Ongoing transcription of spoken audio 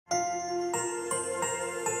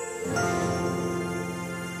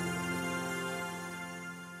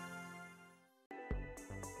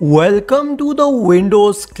Welcome to the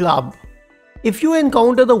Windows Club. If you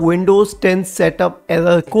encounter the Windows 10 setup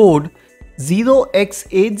error code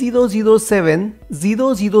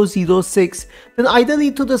 0x80070006, then either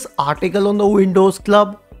read through this article on the Windows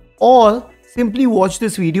Club or simply watch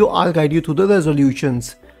this video. I'll guide you through the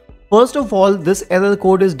resolutions. First of all, this error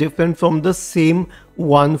code is different from the same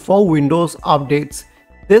one for Windows updates.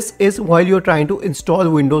 This is while you're trying to install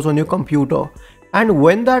Windows on your computer, and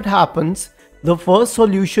when that happens, the first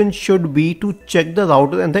solution should be to check the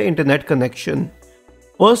router and the internet connection.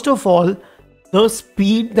 First of all, the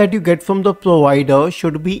speed that you get from the provider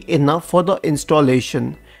should be enough for the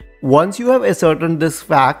installation. Once you have ascertained this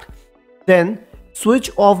fact, then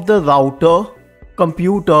switch off the router,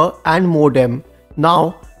 computer and modem.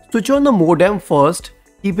 Now switch on the modem first,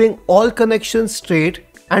 keeping all connections straight,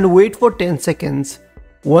 and wait for 10 seconds.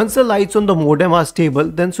 Once the lights on the modem are stable,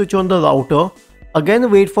 then switch on the router.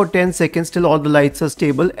 Again wait for 10 seconds till all the lights are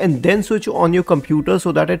stable, and then switch on your computer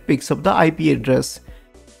so that it picks up the IP address.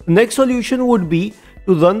 The next solution would be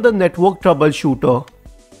to run the network troubleshooter.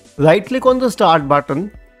 Right click on the start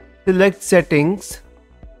button, select settings,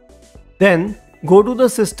 then go to the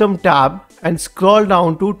system tab and scroll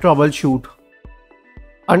down to troubleshoot.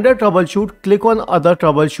 Under troubleshoot, click on other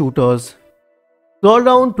troubleshooters. Scroll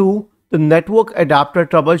down to the network adapter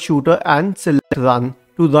troubleshooter and select run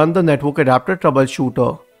to run the network adapter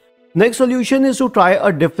troubleshooter. Next solution is to try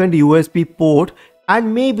a different USB port,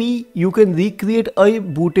 and maybe you can recreate a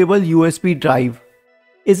bootable USB drive.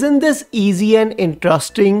 Isn't this easy and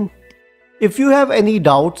interesting? If you have any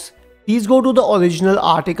doubts, please go to the original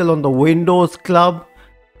article on the Windows Club,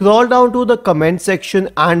 scroll down to the comment section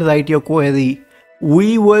and write your query.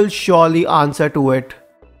 We will surely answer to it.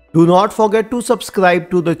 Do not forget to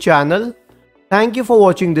subscribe to the channel. Thank you for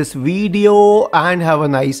watching this video and have a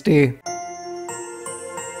nice day.